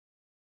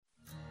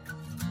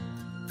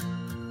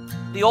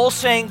the old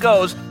saying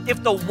goes,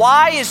 if the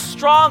why is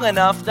strong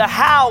enough, the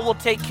how will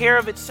take care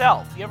of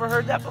itself. You ever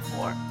heard that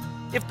before?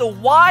 If the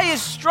why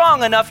is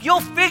strong enough,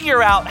 you'll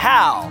figure out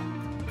how.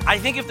 I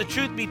think if the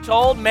truth be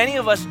told, many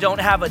of us don't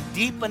have a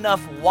deep enough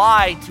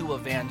why to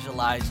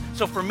evangelize.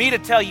 So for me to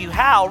tell you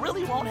how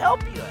really won't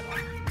help you at all.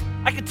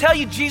 I could tell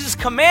you Jesus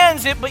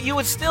commands it, but you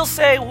would still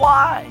say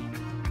why.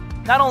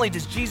 Not only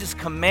does Jesus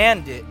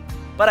command it,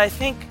 but I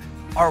think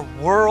our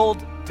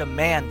world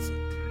demands it.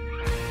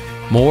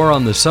 More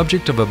on the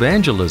subject of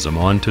evangelism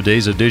on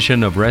today's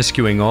edition of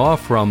Rescuing Awe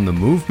from the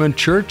Movement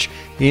Church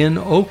in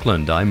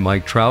Oakland. I'm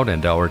Mike Trout,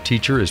 and our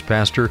teacher is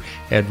Pastor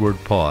Edward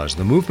Pause.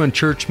 The Movement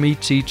Church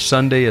meets each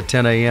Sunday at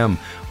 10 a.m.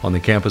 on the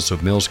campus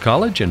of Mills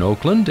College in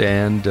Oakland,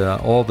 and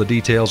all the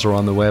details are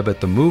on the web at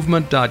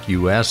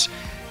themovement.us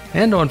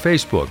and on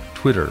Facebook,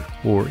 Twitter,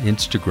 or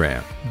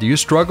Instagram. Do you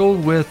struggle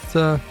with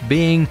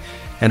being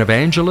an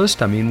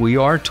evangelist? I mean, we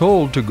are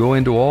told to go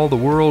into all the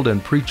world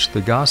and preach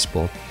the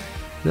gospel.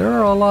 There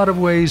are a lot of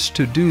ways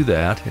to do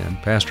that,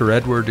 and Pastor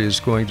Edward is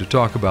going to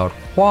talk about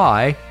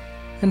why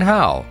and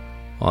how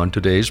on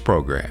today's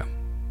program.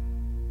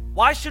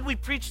 Why should we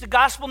preach the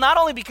gospel? Not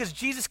only because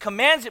Jesus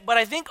commands it, but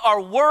I think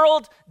our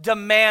world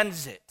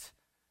demands it.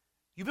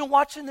 You've been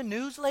watching the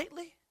news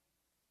lately?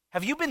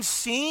 Have you been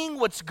seeing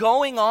what's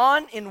going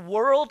on in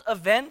world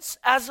events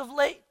as of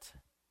late?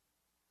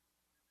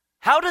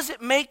 How does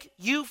it make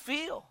you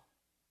feel?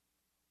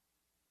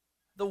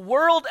 The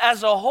world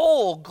as a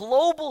whole,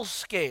 global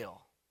scale.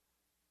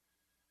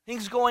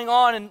 Things going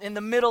on in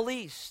the Middle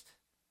East.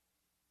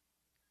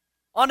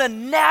 On a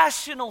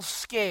national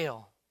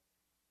scale.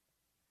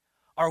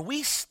 Are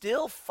we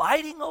still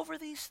fighting over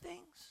these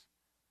things?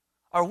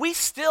 Are we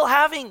still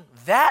having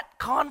that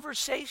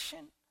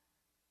conversation?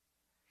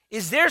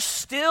 Is there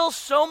still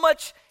so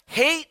much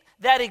hate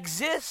that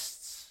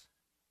exists?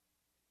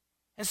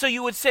 And so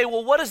you would say,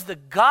 well, what does the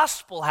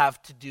gospel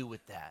have to do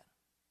with that?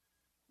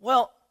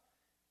 Well,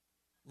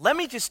 let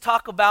me just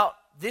talk about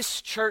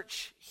this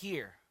church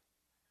here.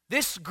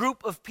 This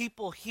group of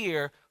people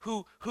here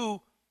who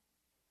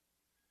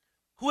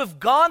have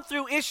gone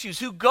through issues,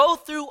 who go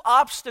through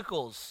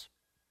obstacles.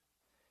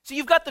 So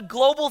you've got the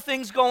global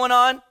things going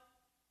on.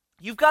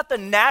 You've got the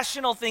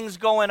national things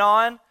going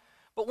on.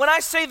 But when I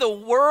say the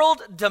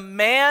world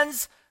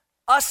demands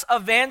us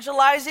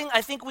evangelizing,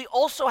 I think we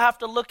also have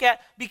to look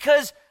at,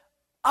 because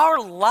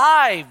our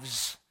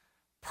lives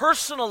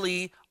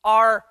personally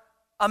are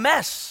a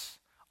mess.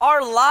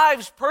 Our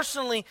lives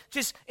personally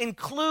just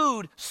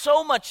include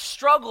so much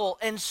struggle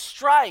and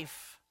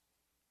strife.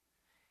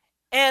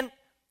 And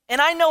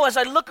I know as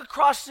I look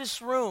across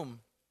this room,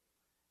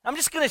 I'm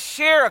just going to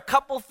share a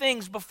couple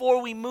things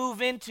before we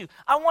move into.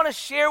 I want to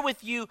share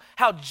with you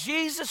how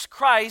Jesus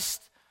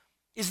Christ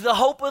is the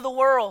hope of the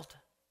world.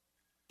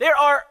 There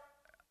are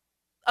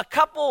a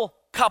couple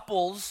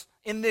couples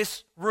in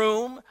this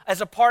room as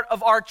a part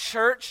of our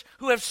church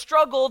who have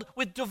struggled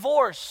with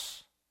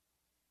divorce.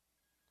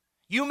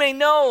 You may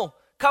know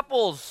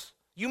couples.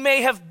 You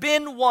may have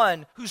been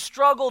one who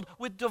struggled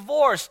with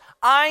divorce.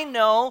 I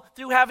know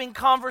through having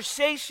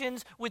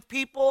conversations with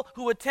people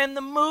who attend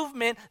the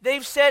movement,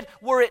 they've said,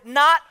 were it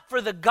not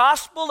for the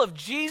gospel of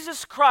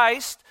Jesus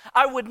Christ,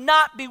 I would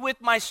not be with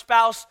my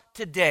spouse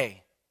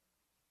today.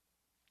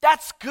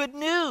 That's good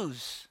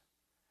news.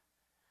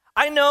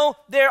 I know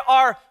there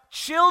are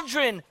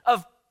children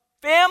of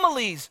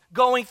families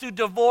going through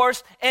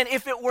divorce, and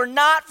if it were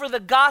not for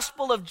the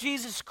gospel of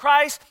Jesus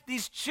Christ,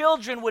 these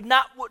children would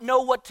not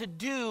know what to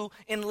do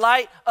in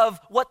light of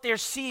what they're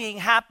seeing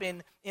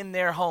happen in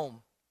their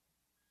home.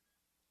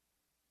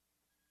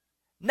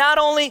 Not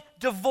only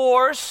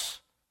divorce,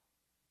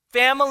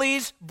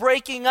 families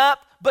breaking up,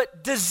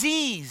 but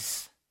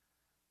disease.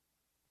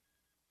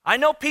 I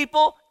know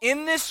people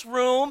in this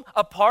room,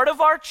 a part of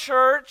our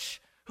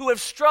church, who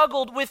have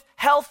struggled with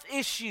health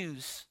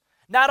issues.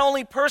 Not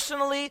only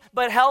personally,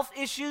 but health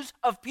issues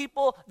of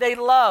people they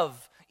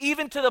love,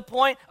 even to the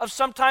point of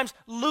sometimes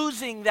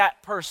losing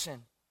that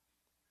person.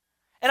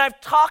 And I've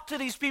talked to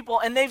these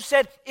people, and they've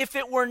said, if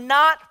it were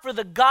not for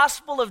the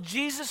gospel of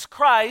Jesus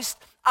Christ,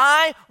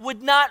 I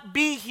would not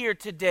be here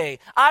today.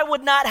 I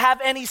would not have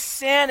any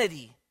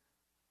sanity.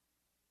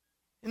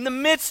 In the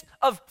midst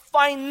of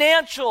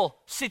financial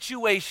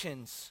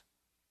situations,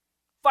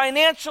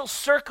 financial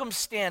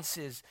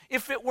circumstances,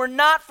 if it were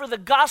not for the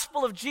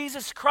gospel of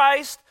Jesus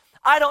Christ,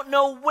 I don't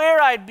know where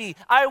I'd be.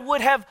 I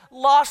would have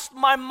lost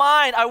my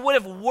mind. I would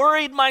have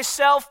worried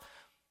myself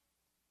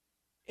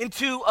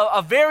into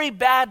a very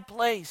bad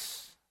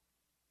place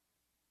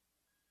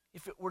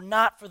if it were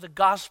not for the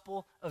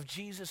gospel of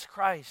Jesus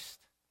Christ.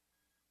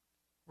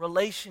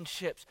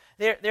 Relationships.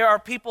 There are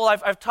people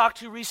I've talked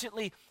to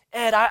recently.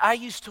 Ed, I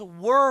used to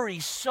worry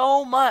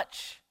so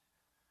much.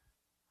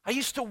 I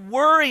used to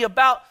worry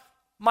about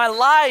my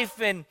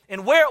life and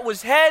where it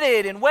was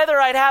headed and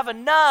whether I'd have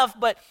enough.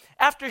 But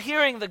after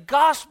hearing the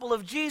gospel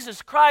of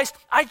Jesus Christ,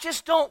 I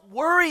just don't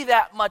worry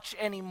that much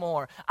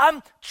anymore.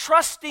 I'm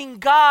trusting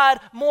God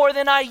more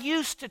than I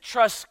used to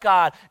trust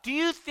God. Do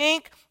you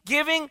think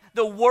giving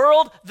the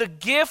world the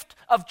gift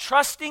of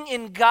trusting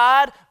in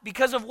God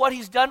because of what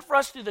he's done for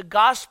us through the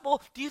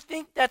gospel, do you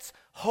think that's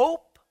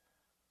hope?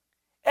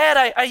 Ed,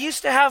 I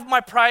used to have my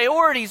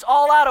priorities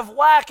all out of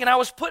whack, and I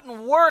was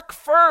putting work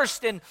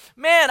first, and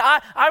man,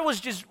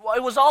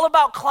 it was all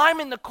about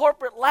climbing the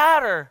corporate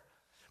ladder.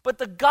 But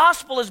the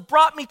gospel has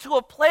brought me to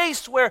a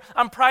place where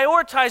I'm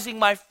prioritizing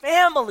my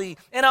family,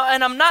 and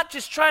I'm not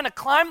just trying to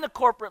climb the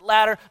corporate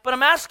ladder, but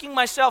I'm asking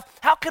myself,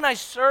 how can I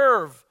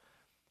serve?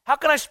 How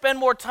can I spend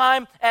more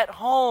time at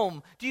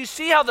home? Do you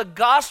see how the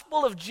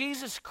gospel of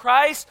Jesus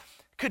Christ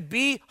could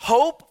be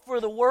hope for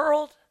the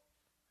world?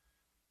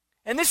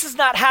 And this is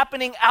not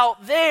happening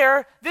out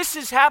there. This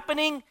is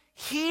happening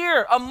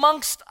here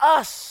amongst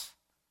us.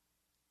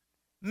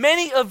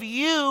 Many of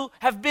you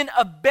have been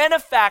a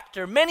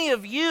benefactor. Many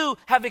of you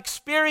have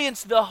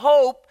experienced the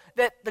hope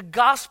that the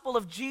gospel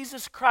of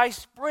Jesus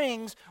Christ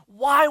brings.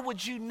 Why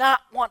would you not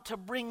want to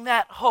bring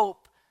that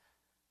hope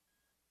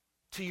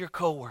to your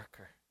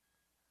coworker?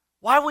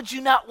 Why would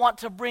you not want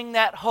to bring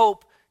that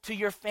hope to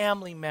your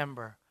family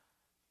member?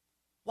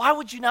 Why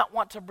would you not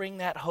want to bring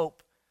that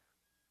hope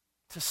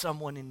to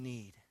someone in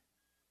need?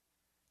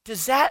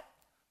 Does that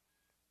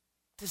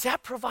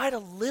provide a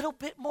little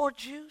bit more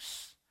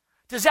juice?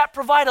 Does that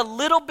provide a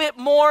little bit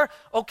more,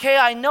 okay,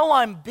 I know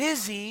I'm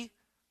busy,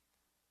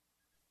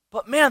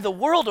 but man, the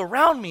world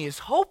around me is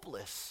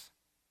hopeless.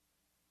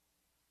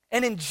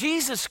 And in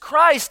Jesus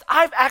Christ,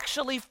 I've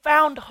actually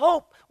found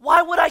hope.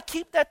 Why would I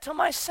keep that to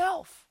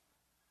myself?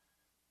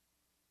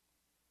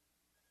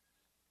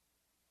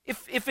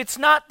 If it's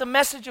not the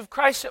message of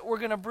Christ that we're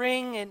going to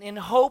bring in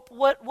hope,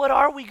 what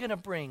are we going to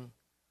bring?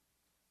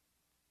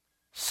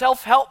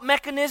 Self-help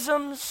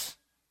mechanisms?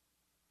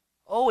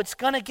 Oh, it's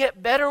going to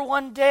get better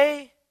one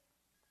day?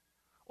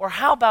 Or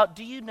how about,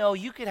 do you know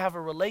you could have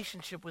a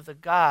relationship with a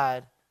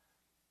God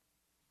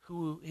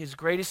who his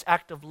greatest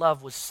act of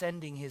love was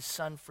sending his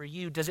son for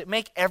you? Does it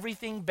make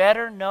everything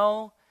better?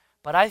 No.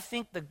 But I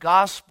think the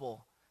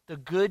gospel, the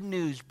good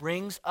news,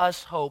 brings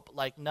us hope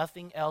like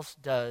nothing else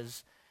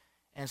does.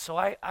 And so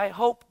I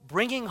hope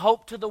bringing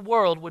hope to the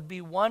world would be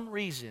one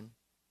reason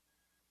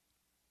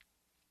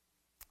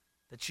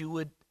that you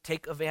would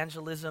take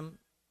evangelism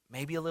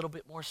maybe a little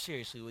bit more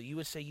seriously. Where you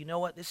would say, you know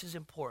what, this is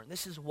important.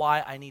 This is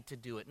why I need to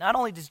do it. Not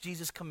only does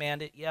Jesus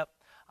command it, yep,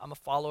 I'm a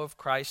follower of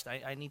Christ.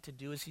 I need to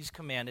do as he's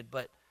commanded.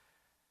 But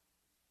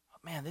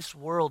man, this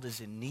world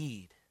is in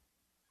need.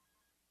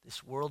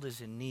 This world is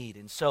in need.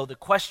 And so the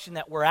question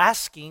that we're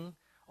asking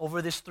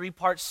over this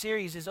 3-part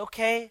series is,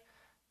 okay,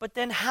 but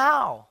then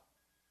how?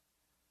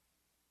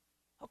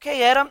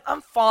 Okay, Ed,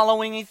 I'm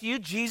following with you.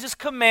 Jesus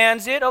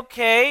commands it,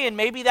 okay, and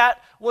maybe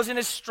that wasn't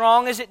as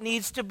strong as it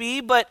needs to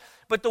be, but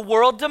the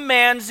world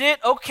demands it,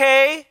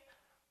 okay.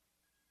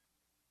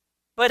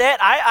 But Ed,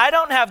 I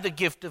don't have the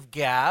gift of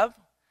gab.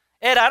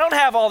 Ed, I don't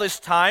have all this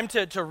time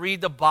to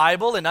read the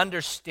Bible and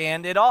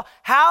understand it all.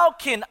 How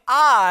can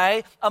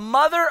I, a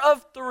mother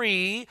of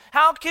 3,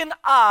 how can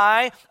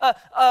I,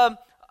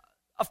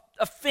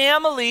 a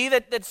family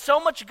that's so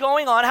much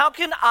going on, how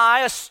can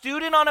I, a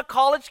student on a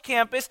college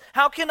campus,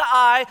 how can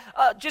I,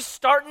 just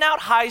starting out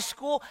high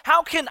school,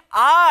 how can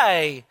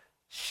I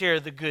share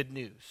the good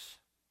news?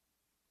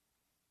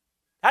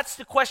 That's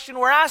the question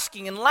we're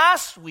asking. And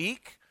last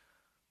week,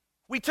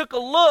 we took a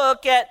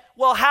look at,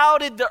 well, how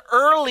did the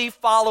early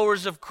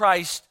followers of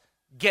Christ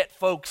get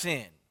folks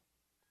in?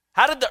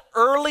 How did the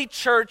early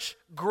church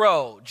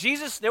grow?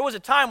 Jesus, there was a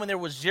time when there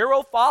was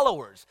 0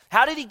 followers.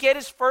 How did he get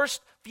his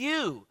first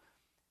few?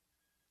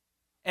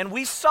 And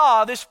we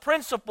saw this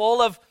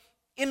principle of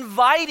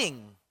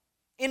inviting.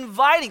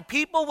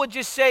 People would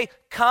just say,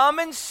 come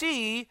and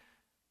see,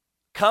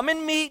 come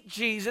and meet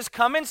Jesus,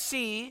 come and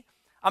see.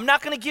 I'm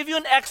not going to give you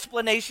an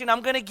explanation.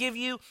 I'm going to give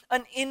you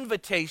an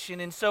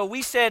invitation. And so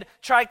we said,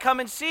 try come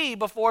and see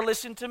before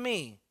listen to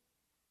me.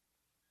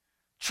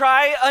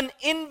 Try an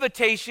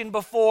invitation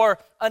before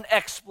an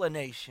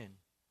explanation.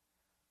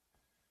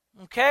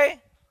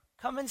 Okay?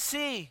 Come and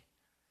see.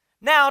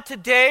 Now,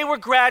 today we're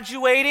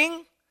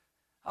graduating.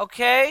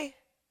 Okay?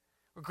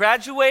 We're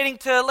graduating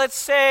to, let's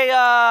say,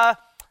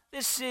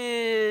 this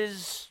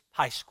is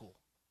high school.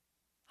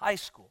 High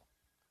school.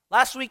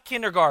 Last week,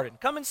 kindergarten.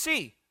 Come and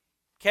see.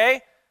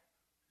 Okay?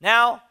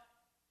 Now,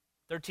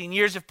 13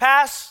 years have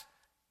passed.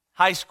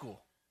 High school.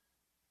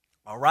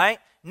 All right?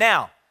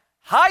 Now,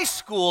 high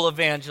school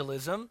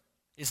evangelism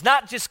is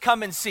not just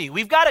come and see.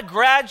 We've got to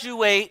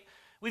graduate.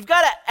 We've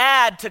got to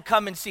add to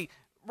come and see.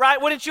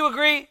 Right? Wouldn't you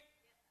agree?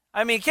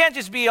 I mean, it can't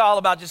just be all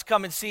about just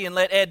come and see and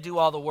let Ed do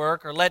all the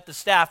work or let the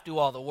staff do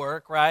all the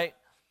work, right?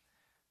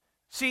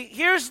 See,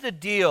 here's the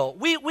deal.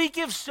 We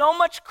give so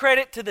much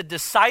credit to the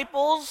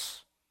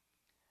disciples,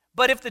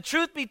 but if the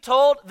truth be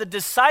told, the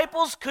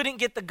disciples couldn't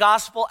get the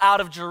gospel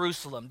out of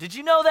Jerusalem. Did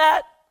you know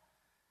that?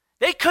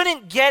 They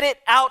couldn't get it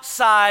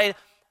outside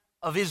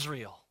of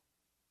Israel.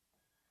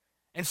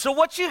 And so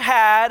what you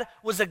had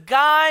was a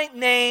guy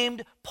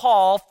named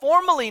Paul,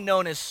 formerly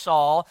known as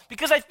Saul,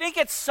 because I think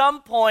at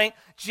some point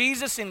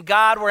Jesus and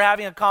God were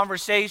having a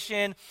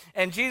conversation,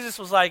 and Jesus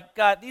was like,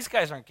 God, these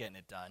guys aren't getting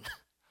it done.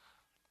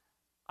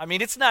 I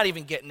mean, it's not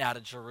even getting out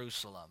of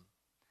Jerusalem.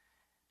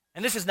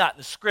 And this is not in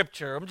the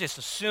scripture, I'm just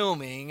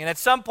assuming. And at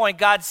some point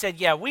God said,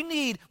 yeah, we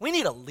need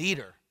a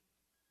leader.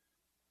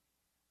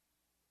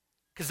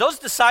 Because those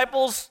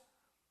disciples,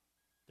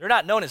 they're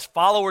not known as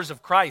followers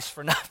of Christ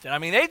for nothing. I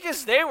mean,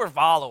 they were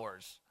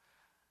followers.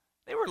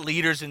 They were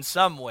leaders in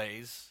some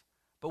ways,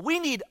 but we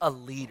need a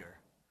leader.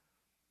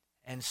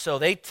 And so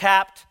they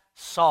tapped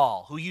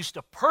Saul, who used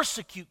to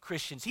persecute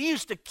Christians. He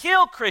used to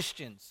kill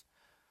Christians.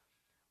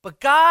 But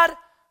God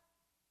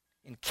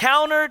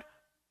encountered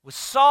with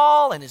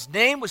Saul, and his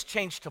name was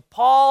changed to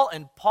Paul,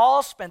 and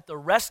Paul spent the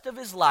rest of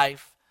his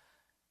life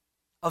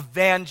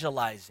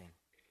evangelizing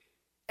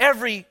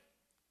every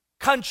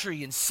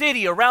country and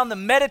city around the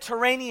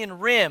Mediterranean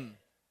rim.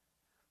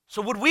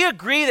 So would we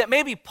agree that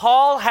maybe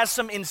Paul has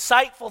some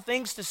insightful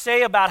things to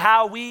say about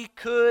how we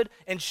could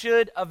and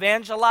should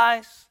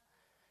evangelize?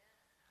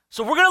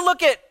 So we're going to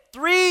look at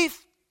three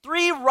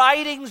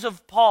writings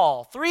of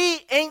Paul, 3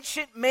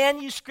 ancient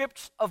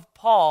manuscripts of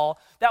Paul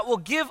that will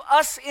give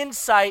us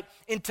insight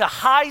into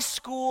high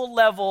school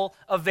level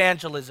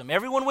evangelism.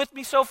 Everyone with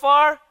me so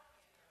far?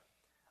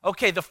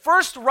 Okay, the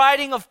first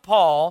writing of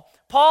Paul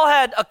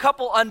had a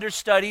couple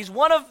understudies.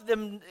 One of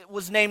them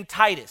was named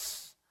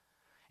Titus.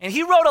 And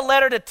he wrote a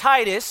letter to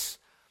Titus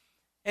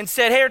and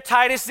said, hey,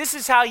 Titus, this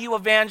is how you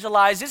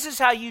evangelize. This is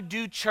how you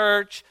do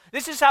church.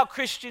 This is how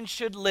Christians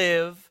should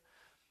live.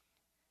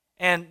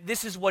 And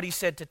this is what he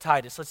said to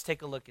Titus. Let's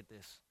take a look at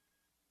this.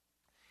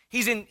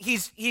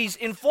 He's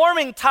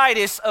informing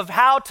Titus of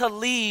how to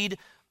lead,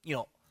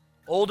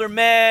 older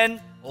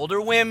men,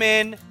 older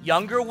women,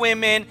 younger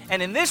women.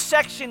 And in this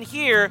section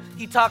here,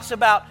 he talks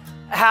about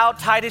how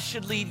Titus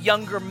should lead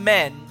younger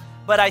men.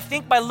 But I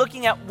think by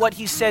looking at what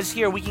he says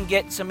here, we can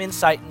get some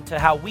insight into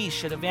how we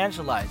should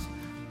evangelize.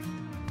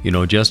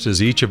 Just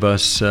as each of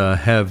us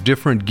have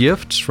different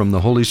gifts from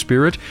the Holy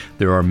Spirit,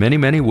 there are many,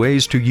 many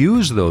ways to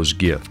use those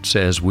gifts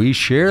as we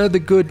share the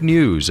good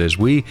news, as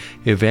we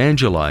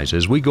evangelize,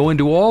 as we go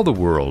into all the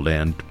world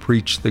and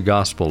preach the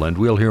gospel. And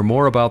we'll hear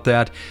more about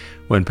that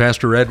when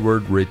Pastor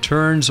Edward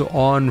returns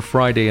on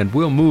Friday, and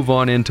we'll move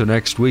on into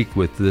next week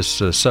with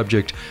this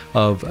subject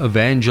of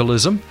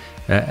evangelism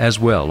as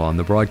well on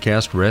the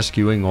broadcast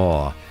Rescuing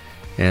Awe.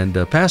 And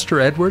Pastor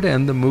Edward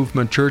and the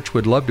Movement Church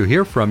would love to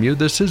hear from you.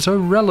 This is a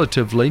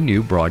relatively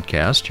new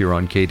broadcast here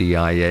on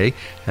KDIA,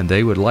 and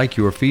they would like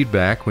your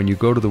feedback. When you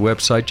go to the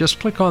website, just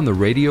click on the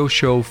radio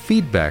show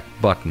feedback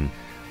button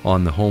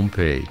on the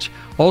homepage.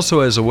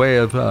 Also, as a way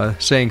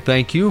of saying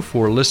thank you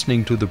for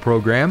listening to the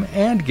program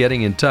and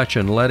getting in touch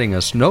and letting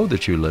us know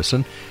that you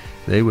listen,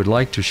 they would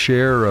like to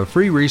share a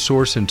free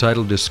resource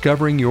entitled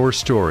Discovering Your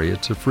Story.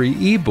 It's a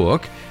free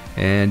ebook,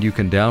 and you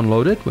can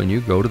download it when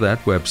you go to that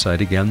website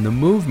again,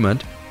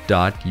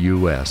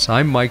 themovement.us.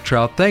 I'm Mike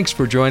Trout. Thanks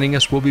for joining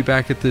us. We'll be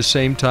back at this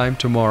same time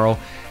tomorrow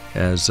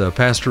as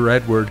Pastor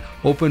Edward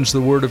opens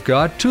the Word of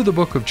God to the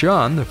book of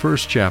John, the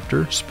first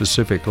chapter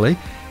specifically,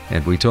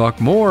 and we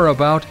talk more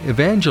about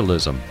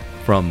evangelism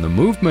from the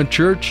Movement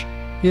Church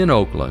in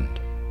Oakland.